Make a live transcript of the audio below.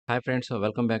Hi friends,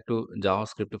 welcome back to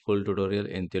JavaScript full tutorial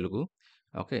in Telugu.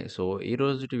 Okay. So, ఈ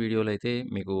రోజుటి వీడియోలో అయితే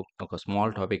మీకు ఒక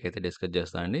స్మాల్ టాపిక్ అయితే డిస్కస్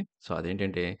చేస్తా అండి. సో,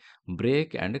 అదేంటంటే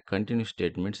break and continue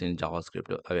statements in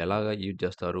JavaScript. అవి ఎలాగా యూజ్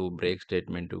చేస్తారు? Break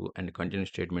statement and continue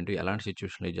statement ఎలాంటి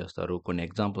సిట్యుయేషన్‌లో యూజ్ చేస్తారు? కొన్ని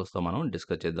ఎగ్జాంపుల్స్‌తో మనం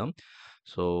డిస్కస్ చేద్దాం.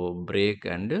 So, break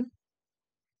and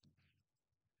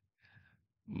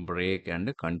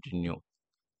continue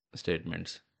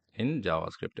statements in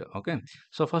JavaScript. Okay.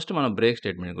 So, first మనం బ్రేక్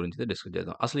స్టేట్మెంట్ గురించి డిస్కస్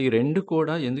చేద్దాం. అసలు ఈ 2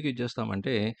 కూడా ఎందుకు యూజ్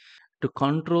చేస్తామంటే, to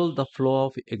control the flow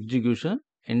of execution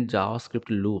in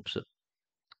JavaScript loops.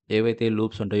 ఏవైతే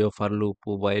లూప్స్ ఉంటాయో for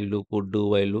loop, while loop, do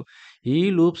while ఈ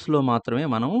లూప్స్‌లో మాత్రమే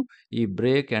మనం ఈ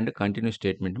బ్రేక్ అండ్ కంటిన్యూ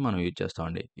స్టేట్మెంట్ మనం యూజ్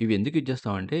చేస్తామండి. ఇవి ఎందుకు యూజ్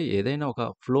చేస్తామంటే, ఏదైనా ఒక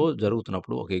ఫ్లో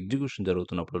జరుగుతున్నప్పుడు, ఒక ఎగ్జిక్యూషన్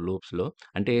జరుగుతున్నప్పుడు లూప్స్‌లో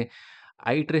అంటే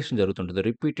ఐటరేషన్ జరుగుతుంటది.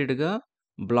 రిపీటెడ్‌గా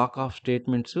బ్లాక్ ఆఫ్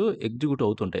స్టేట్మెంట్స్ ఎగ్జిక్యూట్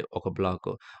అవుతుంటాయి ఒక బ్లాక్.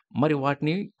 మరి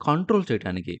వాటిని కంట్రోల్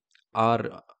చేయటానికి ఆర్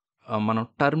మనం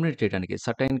టర్మినేట్ చేయడానికి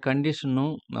సర్టెయిన్ కండిషన్‌ను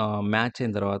మ్యాచ్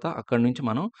అయిన తర్వాత అక్కడి నుంచి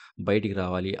మనం బయటికి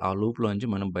రావాలి. ఆ లూప్‌లో నుంచి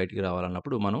మనం బయటికి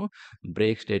రావాలన్నప్పుడు మనం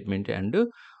break statement and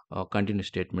continue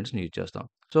స్టేట్మెంట్స్‌ని use చేస్తాం.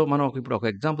 సో, మనం ఇప్పుడు ఒక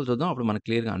ఎగ్జాంపుల్ చూద్దాం. అప్పుడు మనకు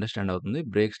క్లియర్‌గా అండర్‌స్టాండ్ అవుతుంది.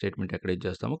 బ్రేక్ స్టేట్మెంట్ ఎక్కడ యూజ్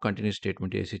చేస్తాము, కంటిన్యూ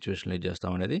స్టేట్మెంట్ ఏ సిట్యుయేషన్‌లో యూజ్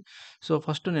చేస్తాం అనేది. సో,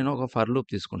 ఫస్ట్ నేను ఒక ఫర్ లూప్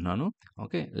తీసుకుంటున్నాను.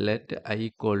 Okay. Let i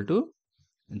equal to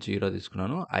 0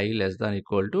 తీసుకున్నాను. i less than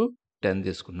equal to 10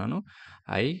 తీసుకున్నాను.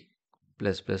 i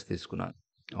ప్లస్ ప్లస్ తీసుకున్నాను.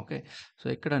 ఓకే. సో,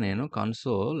 ఇక్కడ నేను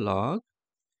కన్సోల్ లాగ్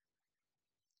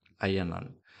i అన్నాను.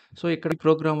 సో, ఇక్కడ ఈ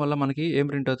ప్రోగ్రామ్ వల్ల మనకి ఏం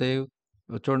ప్రింట్ అవుతాయి?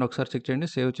 చూడండి, ఒకసారి చెక్ చేయండి.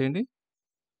 సేవ్ చేయండి.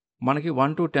 మనకి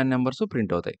 1-10 నంబర్స్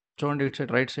ప్రింట్ అవుతాయి. చూడండి, ఇటు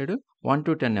సైడ్ రైట్ సైడ్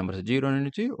 1-10 నంబర్స్ 0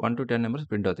 నుంచి 1-10 నంబర్స్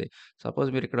ప్రింట్ అవుతాయి. సపోజ్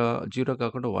మీరు ఇక్కడ 0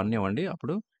 కాకుండా 1 ఇవ్వండి.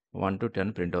 అప్పుడు 1-10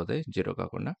 ప్రింట్ అవుతాయి 0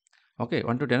 కాకుండా. ఓకే.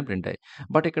 1-10 ప్రింట్ అయ్యాయి.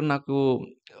 బట్ ఇక్కడ నాకు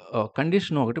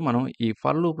కండిషన్ ఒకటి మనం ఈ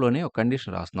ఫర్ లూప్‌లోనే ఒక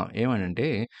కండిషన్ రాస్తున్నాం. ఏమనంటే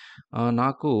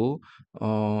నాకు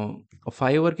ఆహ్,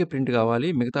 5 వరకే ప్రింట్ కావాలి.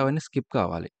 మిగతావన్నీ స్కిప్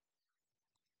కావాలి.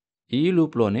 ఈ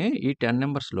లూప్‌లోనే ఈ 10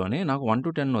 నంబర్స్‌లోనే నాకు 1-10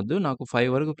 వద్దు. నాకు 5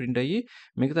 వరకు ప్రింట్ అయ్యి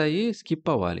మిగతాయి స్కిప్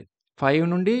అవ్వాలి. 5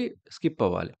 నుండి స్కిప్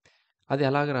అవ్వాలి. అది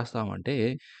ఎలాగ రాస్తామంటే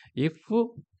ఇఫ్,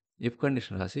 ఇఫ్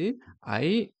కండిషన్ రాసి i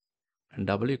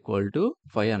డబుల్ ఈక్వల్ టు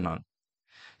 5 అన్నాను.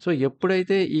 సో,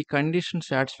 ఎప్పుడైతే ఈ కండిషన్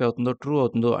సాటిస్ఫై అవుతుందో, ట్రూ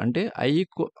అవుతుందో అంటే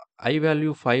i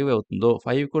వాల్యూ 5 అవుతుందో,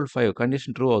 5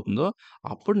 కండిషన్ ట్రూ అవుతుందో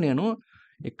అప్పుడు నేను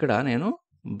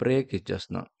బ్రేక్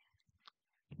ఇచ్చేస్తున్నాను.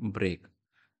 బ్రేక్.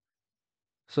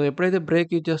 సో, ఎప్పుడైతే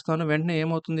బ్రేక్ ఇచ్చేస్తానో వెంటనే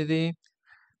ఏమవుతుందిది?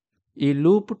 ఈ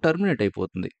లూప్ టర్మినేట్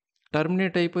అయిపోతుంది.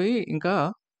 టర్మినేట్ అయిపోయి ఇంకా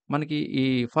మనకి ఈ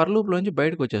ఫర్ లూప్‌లోంచి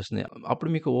బయటకొచ్చేస్తుంది. అప్పుడు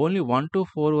మీకు ఓన్లీ 1-4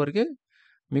 వరకే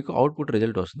మీకు అవుట్‌పుట్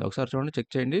రిజల్ట్ వస్తుంది. ఒకసారి చూడండి,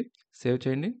 చెక్ చేయండి. సేవ్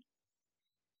చేయండి.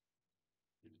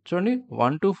 చూడండి,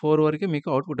 1-4 వరకే మీకు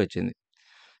అవుట్‌పుట్ వచ్చింది.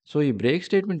 సో, ఈ బ్రేక్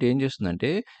స్టేట్మెంట్ ఏం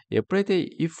చేస్తుందంటే, ఎప్పుడైతే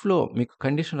ఇఫ్‌లో మీకు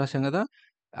కండిషన్ రాసాం కదా!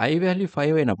 i వాల్యూ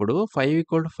 5 అయినప్పుడు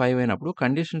 5 అయినప్పుడు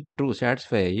కండిషన్ ట్రూ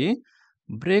సాటిస్ఫై అయ్యి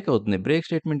బ్రేక్ అవుతుంది. బ్రేక్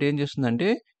స్టేట్మెంట్ ఏం చేస్తుందంటే,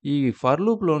 ఈ ఫర్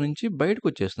లూప్‌లో నుంచి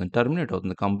బయటకొచ్చేస్తుంది. టర్మినేట్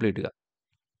అవుతుంది కంప్లీట్‌గా.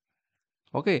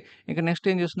 ఓకే. ఇంక నెక్స్ట్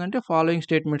ఏం చేస్తుందంటే, ఫాలోయింగ్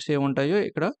స్టేట్మెంట్స్ ఏముంటాయో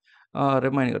ఇక్కడ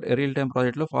రిమైనింగ్ రియల్ టైమ్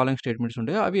ప్రాజెక్ట్‌లో ఫాలోయింగ్ స్టేట్మెంట్స్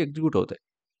ఉంటాయో అవి ఎగ్జిక్యూట్ అవుతాయి.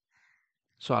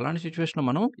 సో, అలాంటి సిట్యుయేషన్‌లో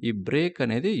మనం ఈ బ్రేక్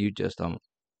అనేది యూజ్ చేస్తాము.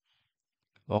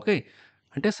 ఓకే.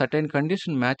 అంటే సర్టెయిన్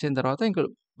కండిషన్ మ్యాచ్ అయిన తర్వాత ఇంక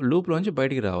లూప్‌లోంచి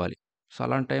బయటికి రావాలి. సో,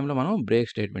 అలాంటి టైంలో మనం బ్రేక్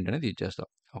స్టేట్మెంట్ అనేది యూజ్ చేస్తాం.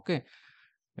 ఓకే.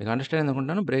 మీకు అండర్‌స్టాండ్ అయింది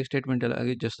అనుకుంటాను. బ్రేక్ స్టేట్మెంట్ ఎలాగ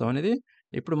యూజ్ చేస్తాం అనేది.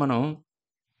 ఇప్పుడు మనం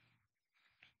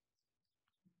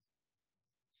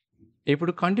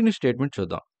ఇప్పుడు కంటిన్యూ స్టేట్మెంట్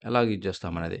చూద్దాం. ఎలాగ యూజ్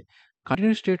చేస్తామనేది.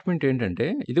 కంటిన్యూ స్టేట్మెంట్ ఏంటంటే,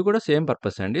 ఇది కూడా సేమ్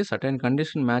పర్పస్ అండి. సర్టెయిన్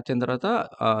కండిషన్ మ్యాచ్ అయిన తర్వాత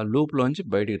లూప్‌లోంచి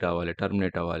బయటికి రావాలి.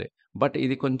 టర్మినేట్ అవ్వాలి. బట్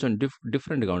ఇది కొంచెం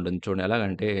డిఫరెంట్‌గా ఉంటుంది. చూడండి,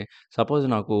 ఎలాగంటే సపోజ్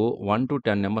నాకు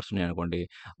 1-10 నంబర్స్ ఉన్నాయనుకోండి.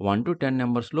 1-10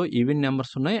 నంబర్స్‌లో ఈవెన్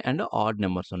నంబర్స్ ఉన్నాయి అండ్ ఆడ్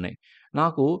నంబర్స్ ఉన్నాయి.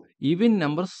 నాకు ఈవెన్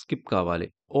నంబర్స్ స్కిప్ కావాలి.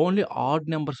 ఓన్లీ ఆడ్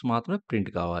నంబర్స్ మాత్రమే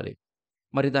ప్రింట్ కావాలి.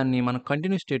 మరి దాన్ని మనం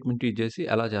కంటిన్యూ స్టేట్మెంట్ యూజ్ చేసి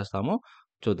ఎలా చేస్తామో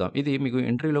చూద్దాం. ఇది మీకు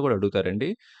ఇంటర్వ్యూలో కూడా అడుగుతారండి.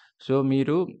 సో,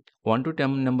 మీరు 1-10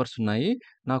 నంబర్స్ ఉన్నాయి.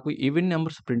 నాకు ఈవెన్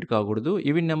నంబర్స్ ప్రింట్ కాకూడదు.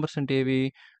 ఈవెన్ నంబర్స్ అంటే ఏవి?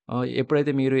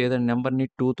 ఎప్పుడైతే మీరు ఏదైనా నంబర్‌ని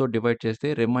 2తో డివైడ్ చేస్తే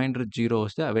రిమైండర్ 0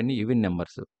 వస్తే అవన్నీ ఈవెన్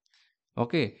నంబర్స్.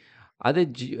 ఓకే. అదే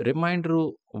రిమైండరు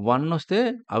 1 వస్తే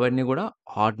అవన్నీ గూడా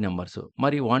ఆడ్ నంబర్స్.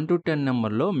 మరి 1-10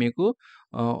 నంబర్‌లో మీకు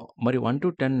మరి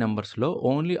 1-10 నంబర్స్‌లో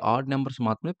ఓన్లీ ఆడ్ నంబర్స్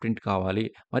మాత్రమే ప్రింట్ కావాలి.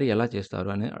 మరి ఎలా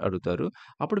చేస్తారు అని అడుగుతారు.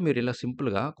 అప్పుడు మీరు ఇలా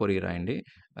సింపుల్‌గా క్వెరీ రాయండి.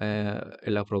 ఆహ్,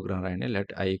 ఇలా ప్రోగ్రామ్ రాయండి.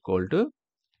 Let i equal to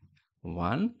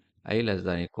 1, i less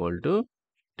than equal to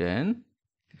 10,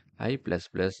 i plus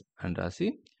plus అని రాసి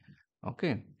ఓకే.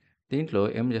 దీంట్లో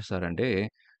ఏం చేస్తారంటే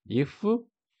if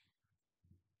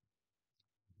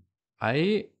i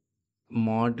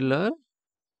modular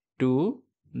 2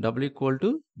 double equal to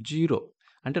 0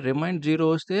 అంటే రిమైండ్ 0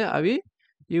 వస్తే అవి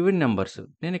ఈవెన్ నంబర్స్.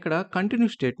 నేనిక్కడ కంటిన్యూ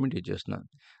స్టేట్మెంట్ యూజ్ చేస్తున్నాను.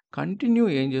 కంటిన్యూ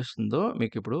ఏం చేస్తుందో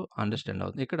మీకిప్పుడు అండర్‌స్టాండ్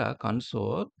అవుతుంది. ఇక్కడ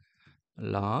కన్సోల్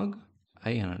లాగ్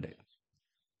ఐ అనండి.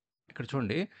 ఇక్కడ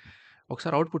చూడండి.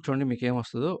 ఒకసారి అవుట్‌పుట్ చూడండి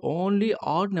మీకేమొస్తదో ఓన్లీ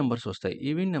ఆడ్ నంబర్స్ వస్తాయి.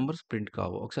 ఈవెన్ నంబర్స్ ప్రింట్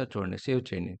కావు. ఒకసారి చూడండి. సేవ్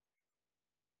చేయండి.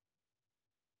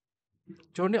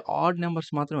 చూడండి ఆడ్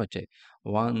నంబర్స్ మాత్రమే వచ్చాయి.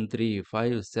 1, 3,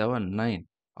 5, 7, 9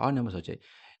 ఆడ్ నంబర్స్ వచ్చాయి.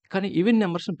 కానీ ఈవెన్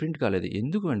నంబర్స్ ప్రింట్ కాలేదు.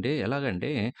 ఎందుకు అంటే ఎలాగంటే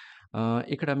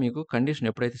ఇక్కడ మీకు కండిషన్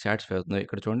ఎప్పుడైతే సాటిస్ఫై అవుతుందో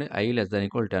ఇక్కడ చూడండి i <=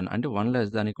 10 అంటే 1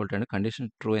 <= 10 కండిషన్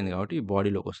ట్రూ అయింది కాబట్టి ఈ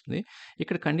బాడీలోకొస్తుంది.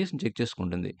 ఇక్కడ కండిషన్ చెక్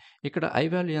చేసుకుంటుంది. ఇక్కడ i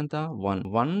వాల్యూ ఎంత? 1.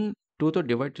 1 2తో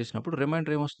డివైడ్ చేసినప్పుడు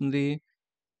రిమైండర్ ఏమొస్తుంది?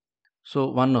 సో,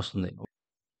 1 వస్తుంది.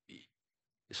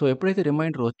 సో, ఎప్పుడైతే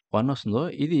రిమైండర్ 1 వస్తుందో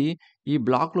ఇది ఈ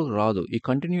బ్లాక్‌లోకి రాదు. ఈ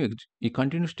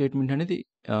కంటిన్యూ స్టేట్మెంట్ అనేది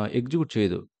ఎగ్జిక్యూట్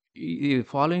చేయదు. ఈ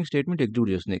ఫాలోయింగ్ స్టేట్మెంట్ ఎగ్జిక్యూట్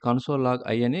చేస్తుంది. కన్సోల్ లాగ్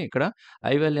ఐ అని ఇక్కడ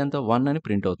ఐ వాల్యూ ఎంత 1 అని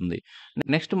ప్రింట్ అవుతుంది.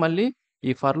 నెక్స్ట్ మళ్ళీ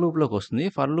ఈ ఫర్ లూప్‌లోకొస్తుంది.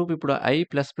 ఫర్ లూప్ ఇప్పుడు ఐ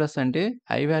ప్లస్ ప్లస్ అంటే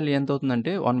ఐ వాల్యూ ఎంత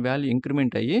అవుతుందంటే 1 వాల్యూ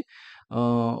ఇంక్రిమెంట్ అయ్యి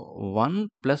 1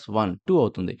 + 1 2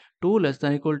 అవుతుంది. 2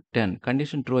 <= 10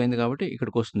 కండిషన్ ట్రూ అయింది కాబట్టి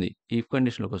ఇక్కడికొస్తుంది. ఇఫ్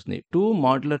కండిషన్‌లోకొస్తుంది. 2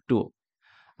 మోడ్యులర్ 2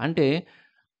 అంటే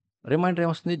రిమైండర్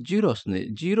ఏమొస్తుంది? 0 వస్తుంది.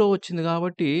 0 వచ్చింది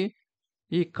కాబట్టి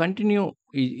ఈ కంటిన్యూ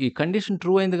ఈ కండిషన్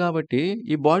ట్రూ అయింది కాబట్టి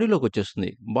ఈ బాడీలోకొచ్చేస్తుంది.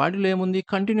 బాడీలో ఏముంది?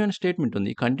 కంటిన్యూ అనే స్టేట్మెంట్ ఉంది.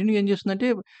 ఈ కంటిన్యూ ఏం చేస్తుందంటే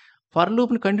ఫర్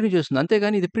లూప్‌ని కంటిన్యూ చేస్తుంది.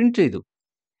 అంతేగాని ఇది ప్రింట్ చేయదు.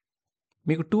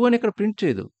 మీకు 2 అని ఇక్కడ ప్రింట్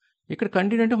చేయదు. ఇక్కడ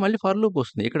కంటిన్యూ అంటే మళ్ళీ ఫర్ లూప్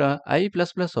వస్తుంది. ఇక్కడ ఐ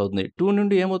ప్లస్ ప్లస్ అవుతుంది. 2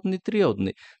 నుండి ఏమవుతుంది? 3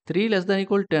 అవుతుంది. 3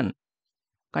 <= 10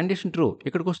 కండిషన్ ట్రూ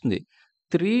ఇక్కడికొస్తుంది.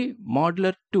 3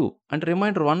 మోడ్యులర్ 2 అంటే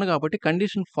రిమైండర్ 1 కాబట్టి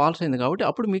కండిషన్ ఫాల్స్ అయింది కాబట్టి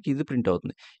అప్పుడు మీకు ఇది ప్రింట్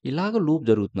అవుతుంది. ఇలాగ లూప్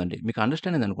జరుగుతుందండి. మీకు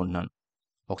అండర్‌స్టాండ్ అయింది అనుకుంటున్నాను.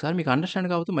 ఒకసారి మీకు అండర్‌స్టాండ్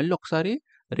కాకపోతే మళ్ళీ ఒకసారి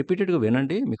రిపీటెడ్‌గా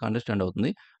వినండి. మీకు అండర్‌స్టాండ్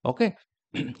అవుతుంది. ఓకే.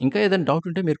 ఇంకా ఏదైనా డౌట్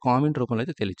ఉంటే మీరు కామెంట్ రూపంలో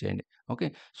అయితే తెలియచేయండి. ఓకే.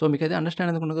 సో, మీకైతే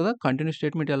అండర్‌స్టాండ్ అనుకున్నా కదా! కంటిన్యూ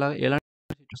స్టేట్మెంట్ ఎలా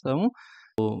చేస్తాము.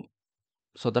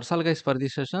 So, that's all guys for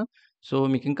this session. So,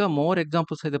 మీకింకా more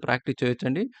examples అయితే ప్రాక్టీస్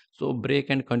చేయొచ్చండి. So, break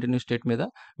and continue state మీద.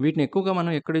 వీటిని ఎక్కువగా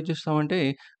మనం ఎక్కడ యూజ్ చేస్తామంటే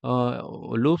ఆహ్,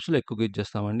 లూప్స్‌లో ఎక్కువగా యూజ్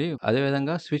చేస్తామండి.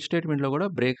 అదేవిధంగా స్విచ్ స్టేట్మెంట్‌లో కూడా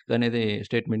బ్రేక్ అనేది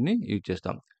స్టేట్మెంట్‌ని యూజ్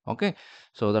చేస్తాం. Okay.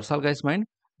 So, that's all guys mind.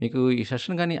 మీకు ఈ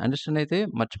సెషన్ గాని అండర్‌స్టాండ్ అయితే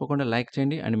మర్చిపోకుండా లైక్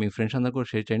చేయండి. అండ్ మీ ఫ్రెండ్స్ అందరికి కూడా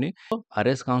షేర్ చేయండి.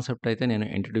 అరేస్ కాన్సెప్ట్ అయితే నేను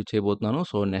ఇంట్రొడ్యూస్ చేయబోతున్నాను.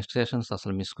 సో, నెక్స్ట్ సెషన్స్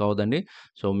అసలు మిస్ కావద్దండి.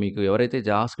 సో, మీకు ఎవరైతే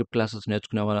జావాస్క్రిప్ట్ క్లాసెస్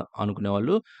అనుకునే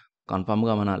వాళ్ళు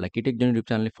కన్ఫర్మ్‌గా మన lucky tech journey YouTube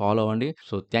ఛానెల్‌ని follow అవ్వండి.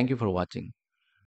 So, thank you for watching.